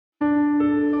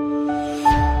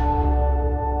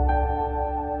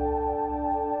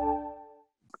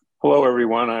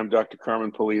everyone. I'm Dr.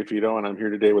 Carmen Poliafito, and I'm here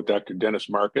today with Dr. Dennis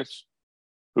Marcus,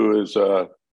 who is a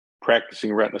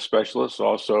practicing retina specialist,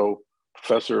 also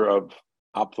professor of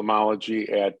ophthalmology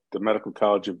at the Medical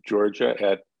College of Georgia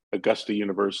at Augusta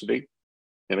University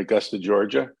in Augusta,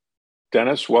 Georgia.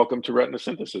 Dennis, welcome to Retina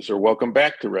Synthesis, or welcome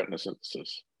back to Retina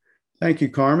Synthesis. Thank you,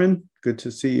 Carmen. Good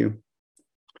to see you.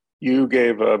 You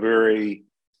gave a very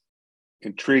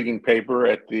intriguing paper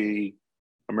at the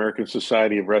American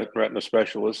Society of Retina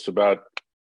Specialists about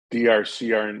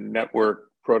DRCR Network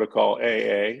Protocol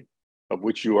AA, of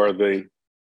which you are the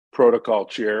protocol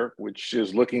chair, which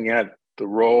is looking at the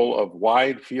role of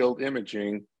wide field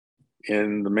imaging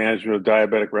in the management of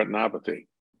diabetic retinopathy.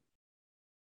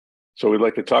 So we'd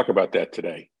like to talk about that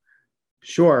today.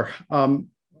 Sure.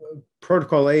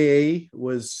 Protocol AA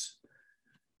was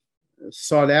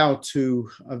sought out to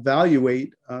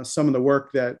evaluate some of the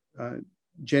work that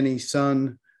Jenny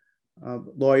Sun,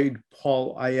 Lloyd,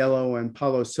 Paul Aiello, and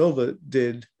Paulo Silva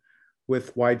did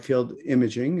with wide field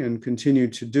imaging and continue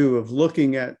to do, of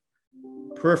looking at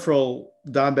peripheral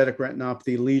diabetic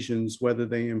retinopathy lesions, whether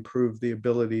they improve the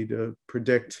ability to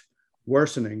predict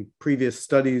worsening. Previous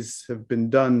studies have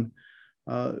been done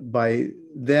by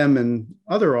them and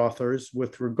other authors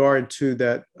with regard to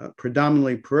that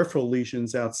predominantly peripheral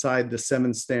lesions outside the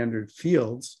 7 standard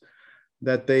fields,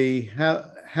 that they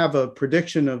have a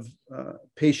prediction of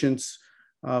patients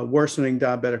worsening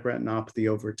diabetic retinopathy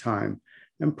over time.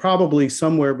 And probably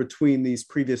somewhere between these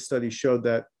previous studies showed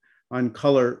that on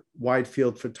color wide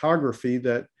field photography,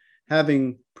 that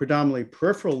having predominantly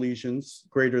peripheral lesions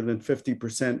greater than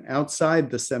 50% outside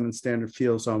the 7 standard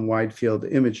fields on wide field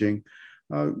imaging,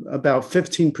 about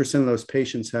 15% of those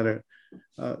patients had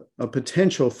a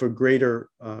potential for greater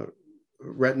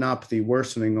retinopathy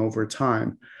worsening over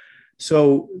time.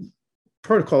 So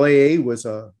Protocol AA was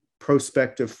a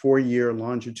prospective 4-year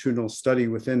longitudinal study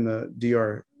within the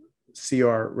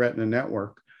DRCR Retina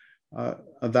Network,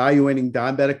 evaluating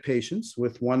diabetic patients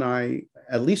with one eye,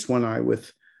 at least one eye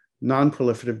with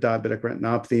non-proliferative diabetic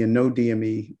retinopathy and no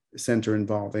DME center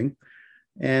involving.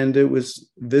 And it was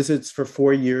visits for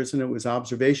 4 years, and it was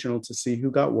observational to see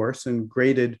who got worse, and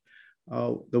graded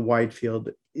the wide field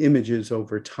images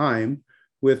over time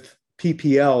with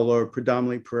PPL, or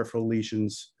predominantly peripheral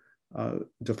lesions,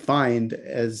 defined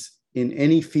as in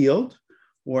any field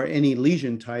or any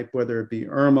lesion type, whether it be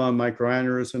IRMA,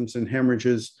 microaneurysms and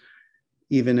hemorrhages,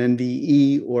 even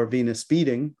NVE or venous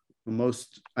beading.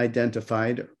 Most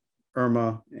identified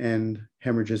IRMA and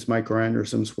hemorrhages,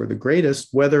 microaneurysms were the greatest.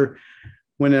 Whether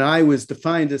when an eye was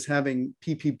defined as having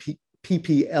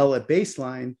PPL at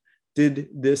baseline, did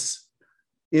this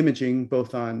imaging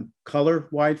both on color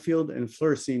wide field and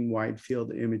fluorescein wide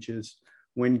field images,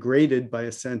 when graded by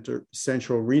a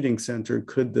central reading center,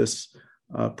 could this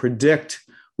predict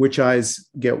which eyes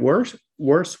get worse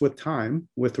with time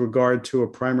with regard to a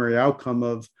primary outcome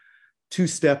of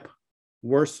 2-step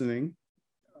worsening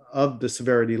of the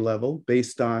severity level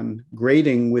based on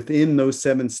grading within those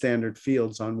 7 standard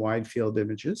fields on wide field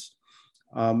images,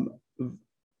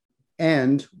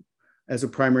 and as a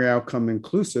primary outcome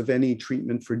inclusive, any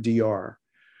treatment for DR,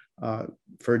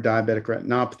 for diabetic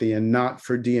retinopathy, and not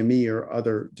for DME or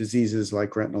other diseases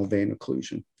like retinal vein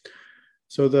occlusion.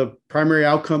 So the primary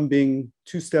outcome being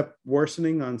 2-step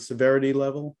worsening on severity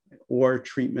level or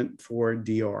treatment for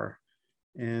DR.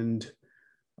 And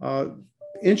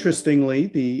interestingly,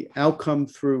 the outcome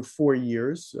through 4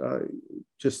 years,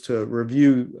 just to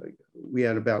review, we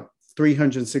had about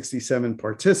 367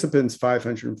 participants,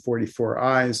 544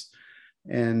 eyes,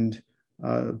 and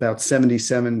about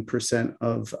 77%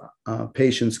 of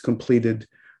patients completed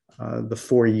the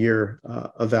 4-year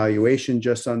evaluation.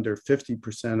 Just under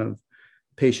 50% of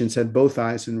patients had both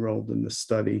eyes enrolled in the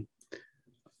study.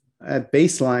 At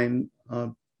baseline,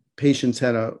 patients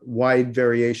had a wide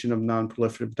variation of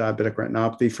non-proliferative diabetic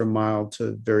retinopathy from mild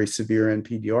to very severe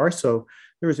NPDR. So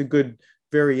there was a good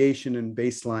variation in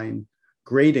baseline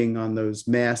grading on those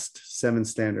masked 7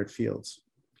 standard fields.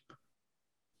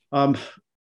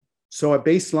 So at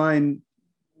baseline,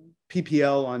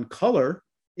 PPL on color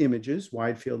images,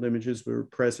 wide field images, were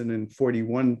present in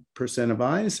 41% of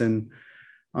eyes, and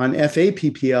on FA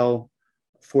PPL,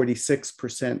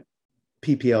 46%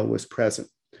 PPL was present.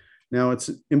 Now, it's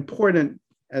important,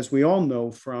 as we all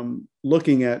know, from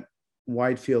looking at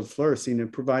wide field fluorescein,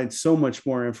 it provides so much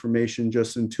more information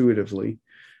just intuitively.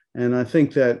 And I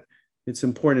think that it's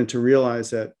important to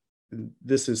realize that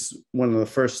this is one of the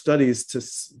first studies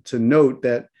to note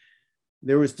that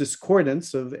there was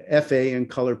discordance of FA and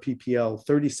color PPL.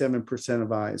 37%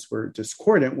 of eyes were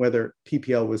discordant, whether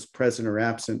PPL was present or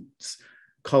absent,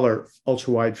 color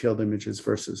ultra wide field images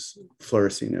versus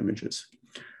fluorescein images.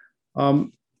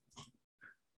 Um,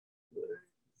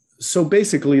 so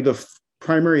basically, the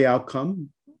primary outcome,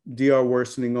 DR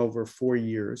worsening over 4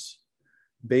 years,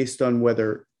 based on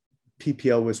whether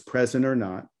PPL was present or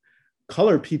not.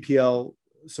 Color PPL,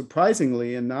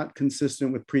 surprisingly, and not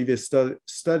consistent with previous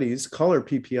studies, color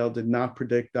PPL did not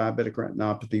predict diabetic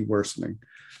retinopathy worsening.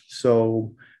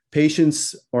 So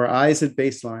patients or eyes at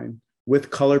baseline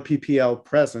with color PPL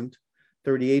present,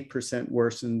 38%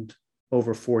 worsened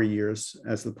over 4 years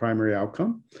as the primary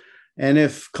outcome. And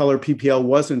if color PPL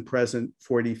wasn't present,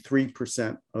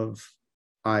 43% of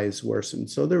eyes worsened.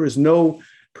 So there was no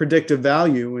predictive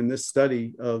value in this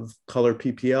study of color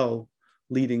PPL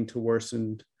leading to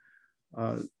worsened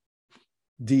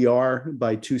DR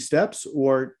by 2 steps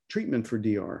or treatment for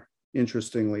DR,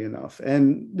 interestingly enough.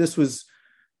 And this was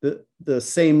the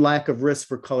same lack of risk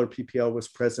for color PPL was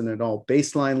present at all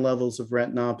baseline levels of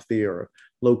retinopathy or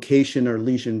location or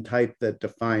lesion type that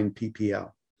defined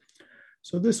PPL.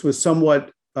 So this was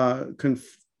somewhat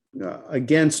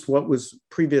against what was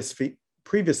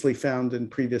previously found in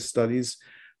previous studies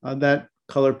that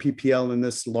color PPL in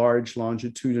this large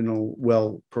longitudinal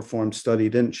well-performed study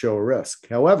didn't show a risk.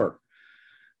 However,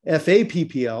 FA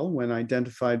PPL, when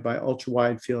identified by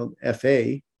ultra-wide field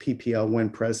FA PPL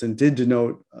when present, did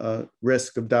denote a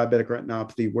risk of diabetic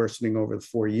retinopathy worsening over the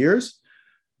 4 years.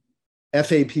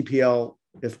 FA PPL,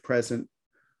 if present,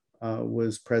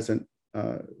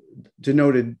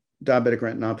 denoted diabetic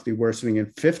retinopathy worsening in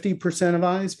 50% of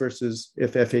eyes versus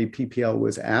if FA PPL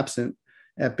was absent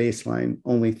at baseline,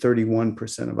 only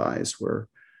 31% of eyes were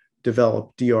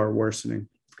developed DR worsening.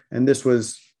 And this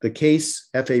was the case,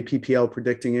 FA PPL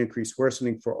predicting increased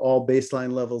worsening for all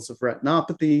baseline levels of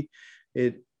retinopathy.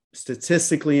 It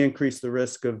statistically increased the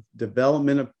risk of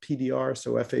development of PDR.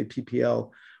 So FA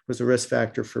PPL was a risk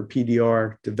factor for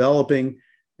PDR developing,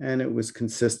 and it was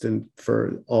consistent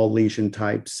for all lesion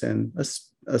types, and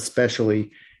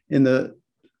especially in the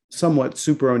somewhat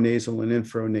supranasal and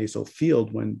infranasal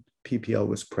field when PPL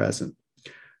was present.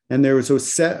 And there was so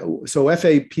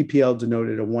FA PPL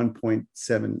denoted a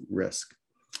 1.7 risk.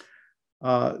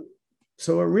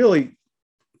 So it really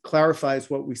clarifies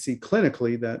what we see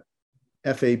clinically, that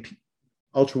FA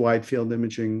ultra-wide field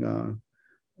imaging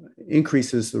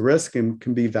increases the risk and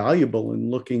can be valuable in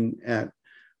looking at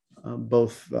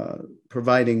both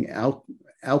providing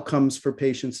outcomes for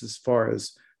patients as far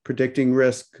as predicting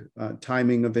risk,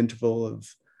 timing of interval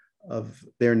of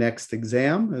their next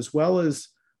exam, as well as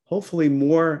hopefully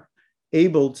more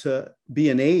able to be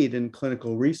an aid in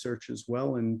clinical research as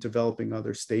well in developing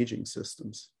other staging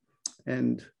systems.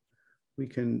 And we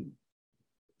can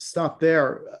stop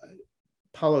there.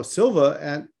 Paulo Silva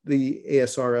at the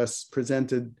ASRS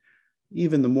presented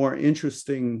even the more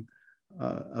interesting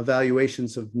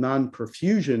evaluations of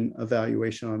non-perfusion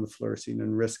evaluation on the fluorescein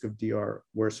and risk of DR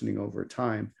worsening over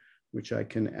time, which I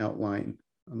can outline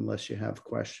unless you have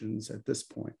questions at this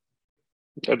point.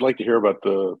 I'd like to hear about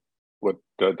what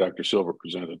Dr. Silva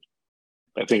presented.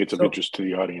 I think it's of interest to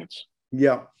the audience.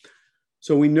 Yeah.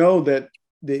 So we know that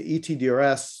the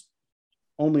ETDRS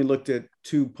only looked at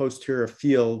 2 posterior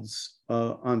fields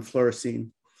on fluorescein.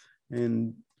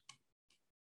 And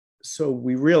so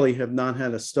we really have not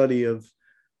had a study of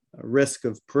risk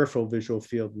of peripheral visual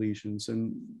field lesions.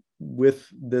 And with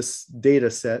this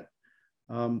data set,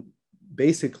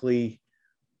 basically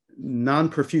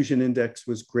non-perfusion index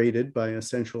was graded by a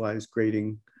centralized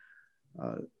grading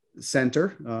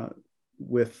center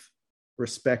with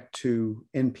respect to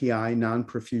NPI,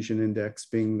 non-perfusion index,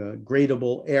 being the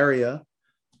gradable area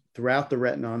throughout the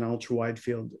retina on ultra-wide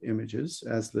field images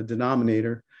as the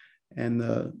denominator, and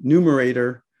the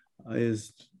numerator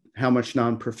is how much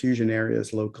non-perfusion area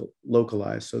is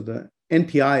localized. So the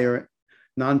NPI, or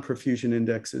non-perfusion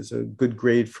index, is a good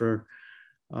grade for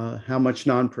how much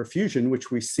non-perfusion,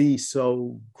 which we see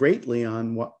so greatly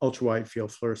on ultra-wide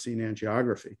field fluorescein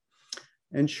angiography.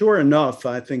 And sure enough,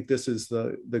 I think this is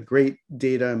the great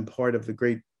data and part of the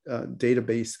great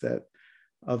database that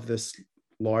of this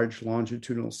large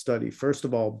longitudinal study. First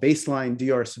of all, baseline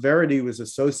DR severity was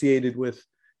associated with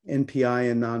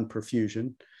NPI and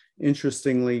non-perfusion.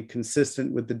 Interestingly,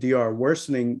 consistent with the DR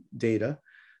worsening data,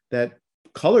 that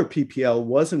color PPL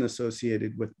wasn't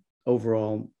associated with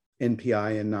overall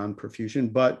NPI and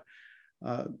non-perfusion, but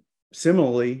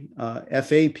similarly,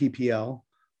 FA PPL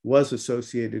was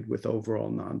associated with overall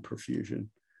non-perfusion.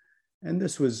 And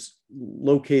this was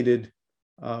located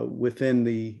within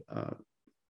the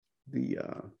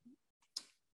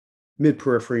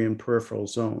mid-periphery and peripheral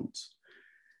zones.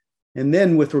 And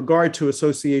then with regard to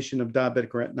association of diabetic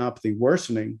retinopathy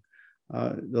worsening,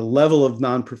 the level of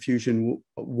non-perfusion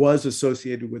was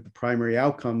associated with the primary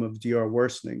outcome of DR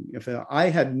worsening. If I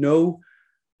had no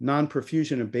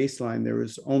non-perfusion at baseline, there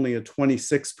was only a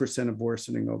 26% of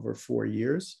worsening over 4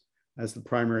 years as the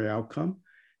primary outcome.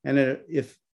 And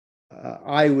if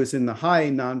I was in the high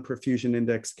non-perfusion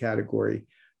index category,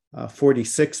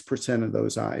 46% of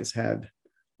those eyes had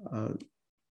a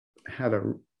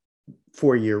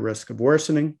 4-year risk of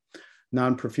worsening.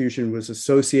 Non-perfusion was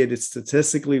associated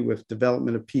statistically with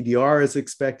development of PDR as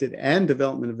expected and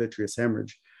development of vitreous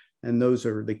hemorrhage. And those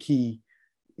are the key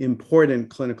important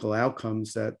clinical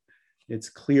outcomes that it's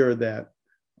clear that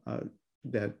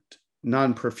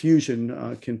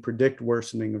non-perfusion can predict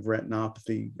worsening of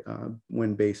retinopathy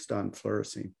when based on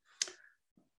fluorescein.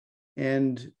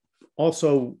 And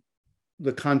also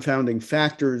the confounding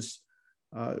factors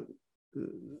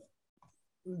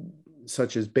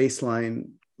such as baseline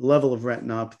level of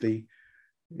retinopathy.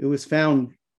 It was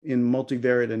found in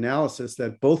multivariate analysis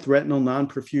that both retinal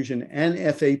non-perfusion and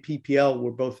FA-PPL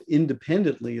were both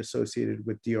independently associated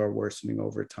with DR worsening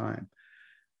over time.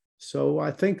 So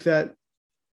I think that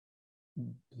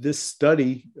this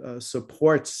study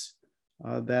supports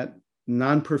that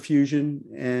non-perfusion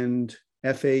and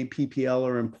FA-PPL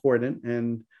are important.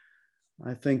 And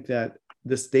I think that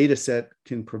this data set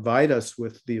can provide us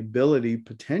with the ability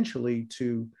potentially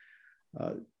to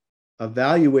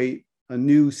evaluate a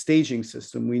new staging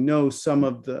system. We know some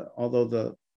of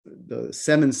although the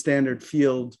 7 standard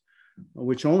field,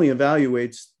 which only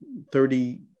evaluates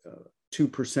 32%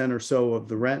 or so of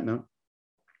the retina,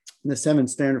 the 7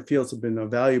 standard fields have been a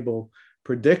valuable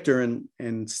predictor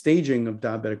and staging of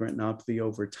diabetic retinopathy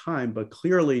over time, but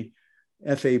clearly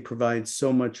FA provides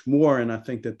so much more. And I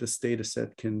think that this data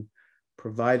set can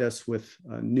provide us with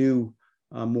new,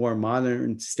 more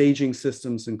modern staging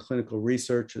systems and clinical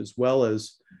research, as well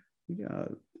as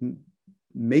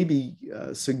maybe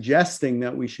suggesting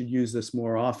that we should use this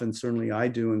more often. Certainly I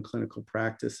do in clinical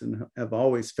practice and have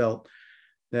always felt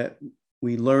that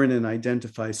we learn and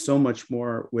identify so much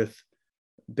more with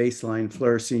baseline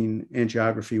fluorescein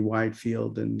angiography wide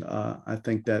field. And I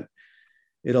think that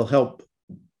it'll help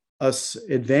us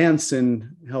advance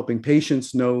in helping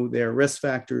patients know their risk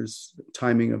factors,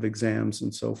 timing of exams,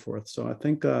 and so forth. So I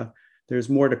think there's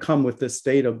more to come with this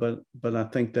data, but I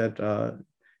think that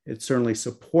it certainly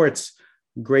supports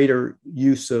greater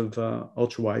use of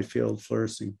ultra-wide field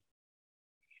fluorescein.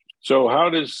 So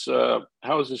how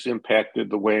has this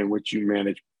impacted the way in which you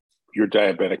manage your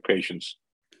diabetic patients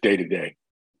day to day?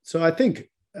 So I think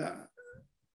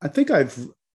I've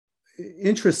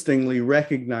interestingly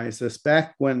recognized this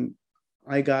back when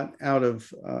I got out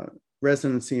of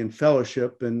residency and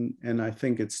fellowship, and I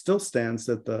think it still stands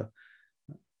that the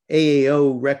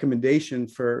AAO recommendation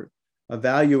for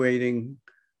evaluating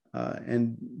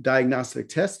and diagnostic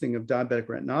testing of diabetic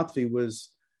retinopathy was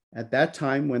at that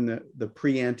time when the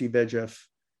pre-anti-VEGF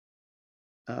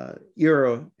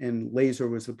era and laser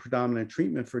was the predominant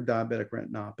treatment for diabetic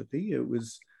retinopathy. It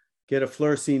was get a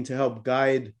fluorescein to help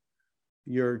guide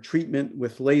your treatment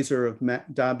with laser of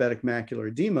diabetic macular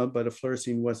edema, but a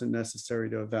fluorescein wasn't necessary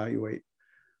to evaluate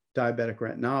diabetic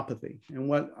retinopathy. And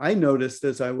what I noticed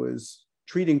as I was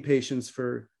treating patients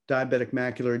for diabetic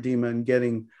macular edema and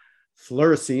getting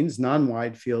fluoresceins,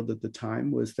 non-wide field at the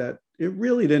time, was that it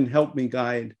really didn't help me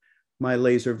guide my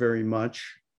laser very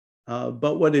much.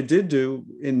 But what it did do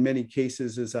in many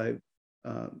cases is I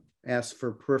asked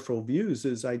for peripheral views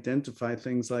is identify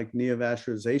things like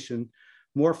neovascularization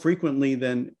more frequently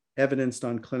than evidenced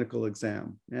on clinical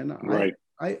exam. And right.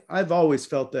 I've always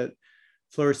felt that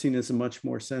fluorescein is a much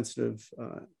more sensitive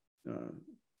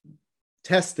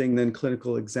testing than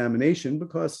clinical examination,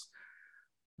 because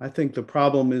I think the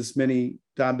problem is many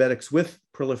diabetics with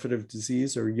proliferative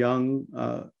disease are young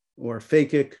or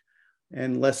phakic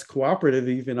and less cooperative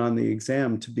even on the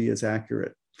exam to be as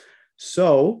accurate.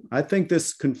 So I think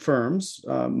this confirms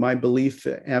my belief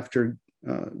after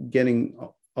getting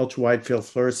ultra-wide field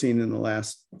fluorescein in the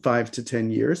last 5 to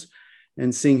 10 years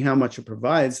and seeing how much it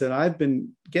provides, that I've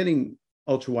been getting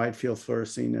ultra-wide field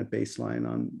fluorescein at baseline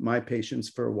on my patients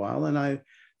for a while. And I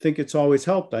think it's always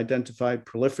helped identify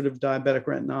proliferative diabetic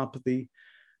retinopathy,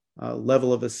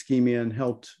 level of ischemia, and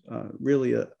helped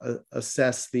really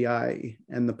assess the eye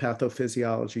and the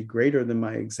pathophysiology greater than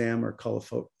my exam or color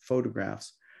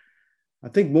photographs. I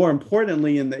think more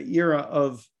importantly, in the era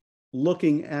of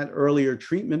looking at earlier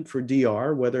treatment for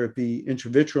DR, whether it be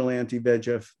intravitreal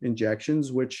anti-VEGF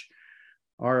injections, which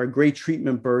are a great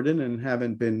treatment burden and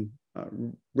haven't been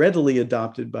readily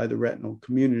adopted by the retinal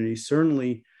community,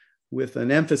 certainly with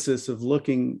an emphasis of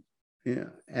looking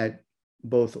at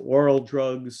both oral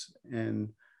drugs and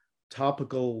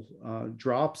topical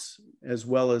drops, as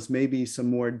well as maybe some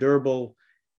more durable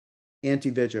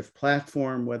anti-VEGF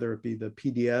platform, whether it be the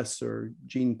PDS or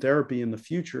gene therapy in the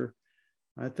future,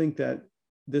 I think that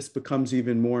this becomes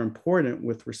even more important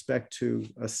with respect to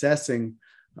assessing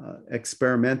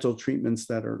experimental treatments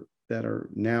that are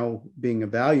now being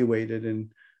evaluated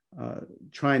and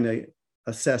trying to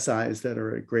assess eyes that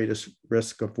are at greatest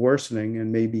risk of worsening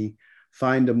and maybe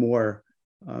find a more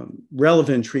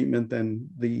relevant treatment than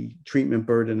the treatment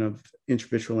burden of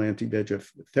intravitreal anti-VEGF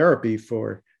therapy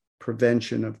for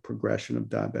prevention of progression of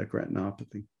diabetic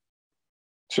retinopathy.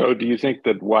 So do you think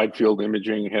that wide field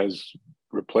imaging has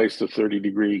replaced the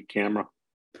 30-degree camera?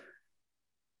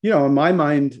 In my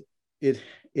mind,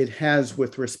 it has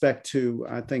with respect to,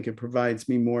 I think it provides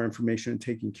me more information in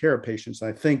taking care of patients.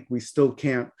 I think we still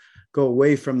can't go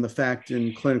away from the fact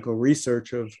in clinical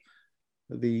research of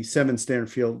the 7 standard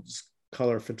fields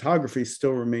color photography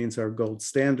still remains our gold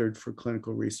standard for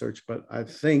clinical research. But I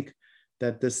think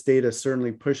that this data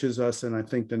certainly pushes us, and I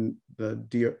think the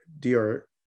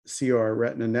DRCR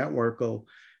Retina Network will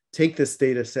take this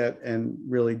data set and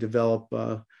really develop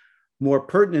more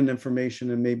pertinent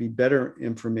information and maybe better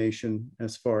information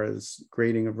as far as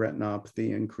grading of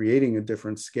retinopathy and creating a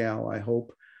different scale, I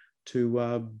hope,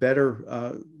 to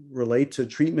better relate to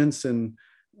treatments and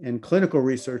clinical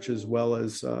research, as well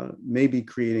as maybe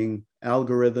creating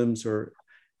algorithms or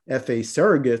FA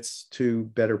surrogates to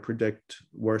better predict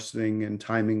worsening and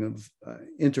timing of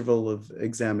interval of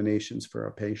examinations for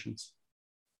our patients.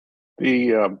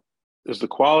 Is the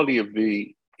quality of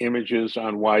the images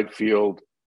on wide field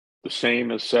the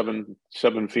same as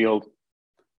seven field?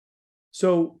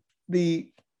 So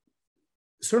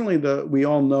certainly we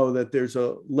all know that there's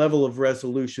a level of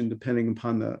resolution depending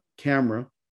upon the camera.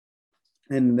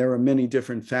 And there are many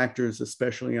different factors,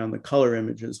 especially on the color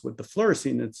images. With the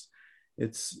fluorescein,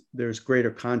 there's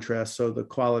greater contrast, so the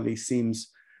quality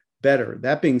seems better.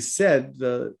 That being said,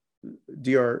 the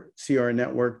DRCR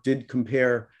network did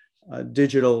compare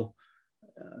digital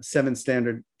 7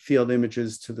 standard field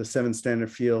images to the 7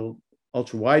 standard field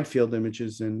ultra wide field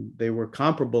images, and they were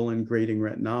comparable in grading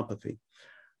retinopathy.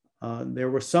 There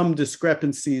were some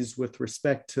discrepancies with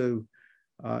respect to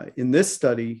in this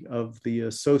study of the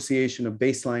association of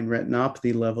baseline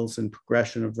retinopathy levels and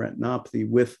progression of retinopathy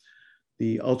with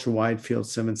the ultra wide field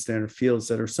 7 standard fields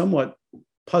that are somewhat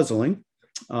puzzling.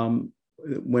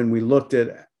 When we looked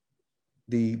at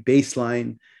the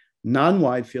baseline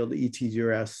non-wide field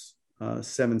ETDRS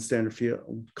 7 standard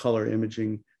field color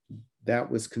imaging, that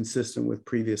was consistent with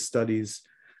previous studies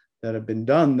that have been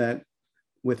done, that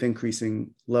with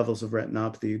increasing levels of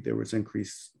retinopathy, there was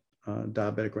increased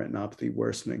diabetic retinopathy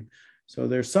worsening. So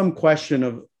there's some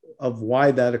question of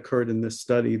why that occurred in this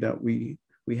study that we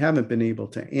haven't been able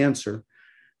to answer.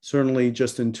 Certainly,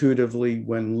 just intuitively,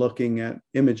 when looking at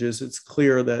images, it's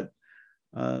clear that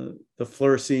the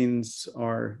fluoresceins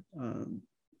are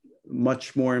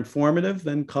much more informative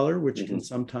than color, which can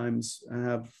sometimes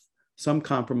have some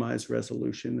compromised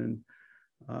resolution.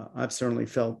 And I've certainly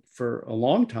felt for a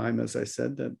long time, as I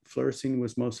said, that fluorescein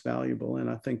was most valuable, and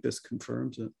I think this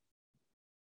confirms it.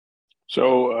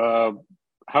 So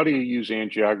how do you use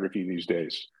angiography these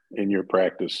days in your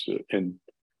practice in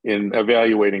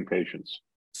evaluating patients?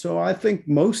 So I think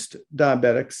most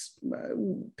diabetics,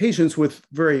 patients with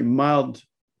very mild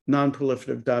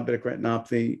non-proliferative diabetic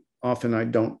retinopathy, often I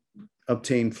don't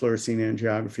obtain fluorescein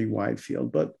angiography wide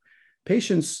field, but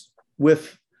patients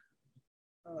with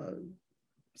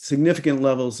significant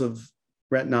levels of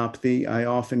retinopathy, I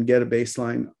often get a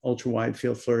baseline ultra wide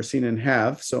field fluorescein and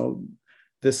have. So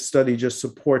this study just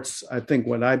supports, I think,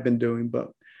 what I've been doing. But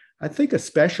I think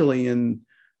especially in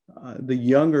the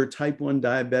younger type 1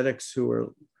 diabetics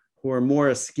who are more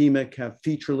ischemic, have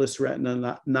featureless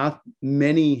retina, not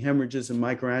many hemorrhages and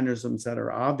microaneurysms that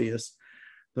are obvious,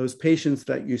 those patients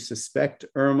that you suspect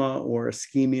IRMA or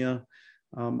ischemia,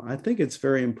 I think it's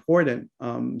very important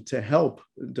to help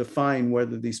define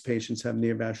whether these patients have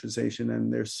neovascularization.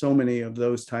 And there's so many of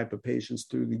those type of patients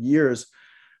through the years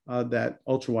that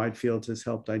ultra wide field has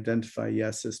helped identify.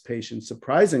 Yes, this patient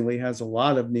surprisingly has a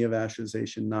lot of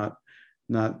neovascularization,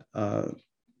 not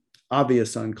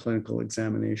obvious on clinical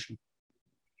examination.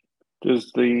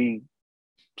 Does the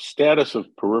status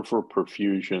of peripheral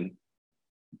perfusion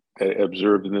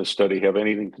observed in this study have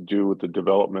anything to do with the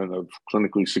development of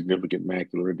clinically significant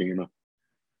macular edema?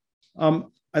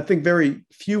 I think very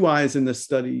few eyes in this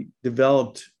study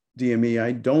developed DME.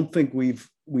 I don't think we've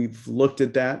looked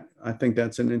at that. I think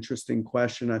that's an interesting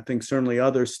question. I think certainly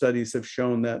other studies have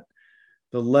shown that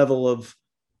the level of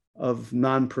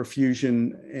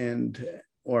non-perfusion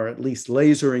or at least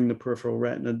lasering the peripheral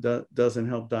retina doesn't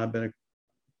help diabetic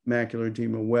macular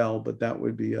edema well, but that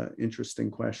would be an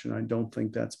interesting question. I don't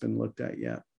think that's been looked at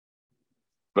yet.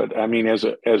 But I mean,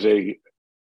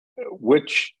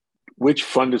 which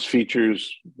fundus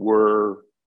features were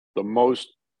the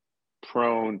most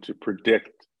prone to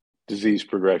predict disease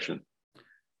progression?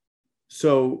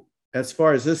 So as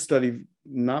far as this study,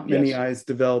 not many eyes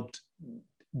developed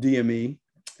DME,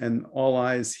 and all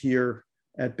eyes here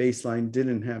at baseline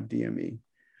didn't have DME.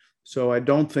 So I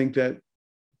don't think that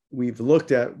we've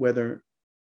looked at whether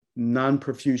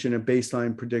non-perfusion at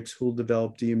baseline predicts who'll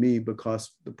develop DME,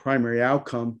 because the primary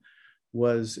outcome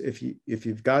was if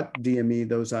you've got DME,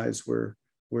 those eyes were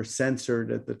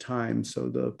censored at the time. So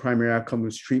the primary outcome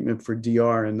was treatment for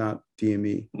DR and not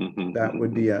DME. Mm-hmm. That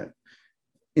would be an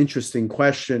interesting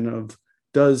question of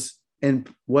was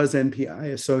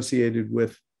NPI associated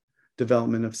with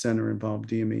development of center-involved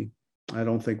DME? I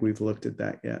don't think we've looked at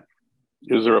that yet.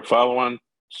 Is there a follow-on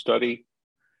study?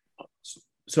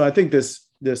 So I think this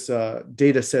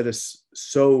data set is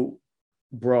so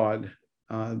broad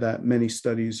that many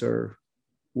studies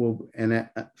and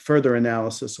further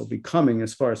analysis will be coming.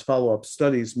 As far as follow-up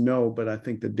studies, no, but I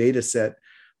think the data set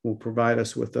will provide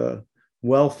us with a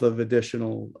wealth of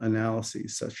additional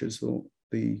analyses, such as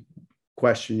the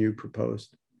question you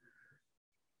proposed.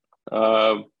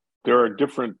 There are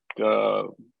different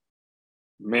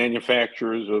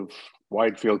manufacturers of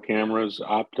wide field cameras,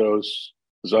 Optos,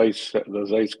 Zeiss, the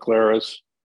Zeiss Claris.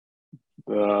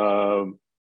 Does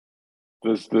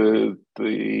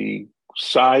the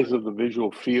size of the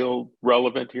visual field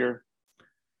relevant here?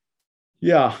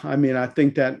 Yeah, I mean, I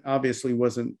think that obviously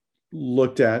wasn't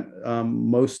looked at.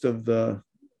 Most of the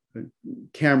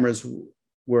cameras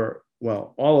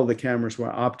all of the cameras were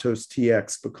Optos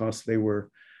TX because they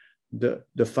were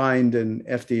defined and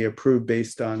FDA approved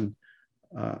based on,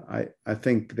 I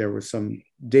think there was some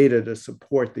data to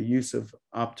support the use of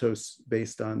Optos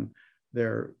based on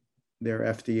their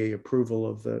FDA approval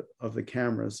of the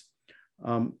cameras.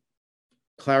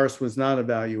 Claris was not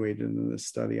evaluated in this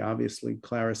study. Obviously,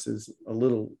 Claris is a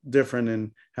little different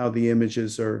in how the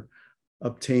images are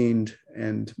obtained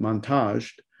and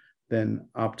montaged than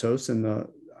Optos, and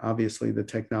obviously the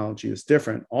technology is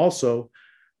different. Also,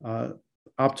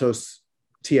 Optos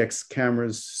TX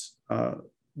cameras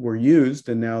were used,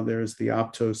 and now there's the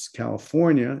Optos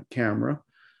California camera,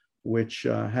 which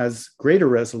has greater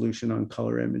resolution on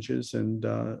color images, and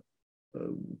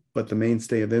but the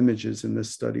mainstay of images in this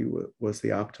study was the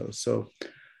Optos. So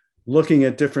looking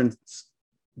at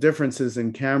differences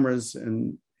in cameras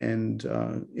and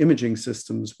imaging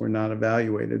systems were not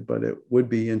evaluated, but it would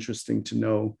be interesting to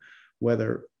know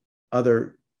whether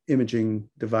other imaging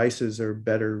devices are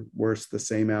better, worse, the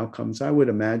same outcomes. I would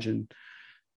imagine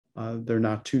they're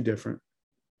not too different.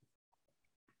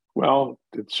 Well,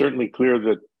 it's certainly clear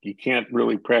that you can't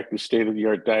really practice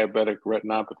state-of-the-art diabetic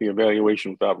retinopathy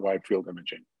evaluation without wide field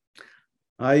imaging.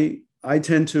 I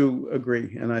tend to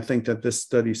agree, and I think that this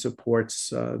study supports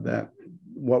that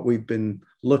what we've been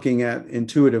looking at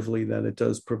intuitively, that it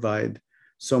does provide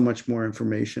so much more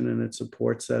information, and it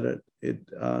supports that it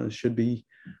should be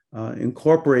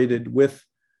incorporated with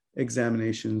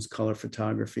examinations, color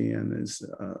photography, and is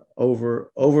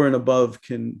over and above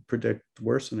can predict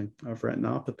worsening of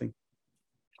retinopathy.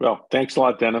 Well, thanks a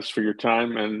lot, Dennis, for your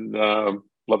time, and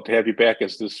love to have you back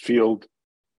as this field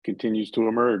continues to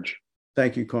emerge.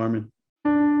 Thank you, Carmen.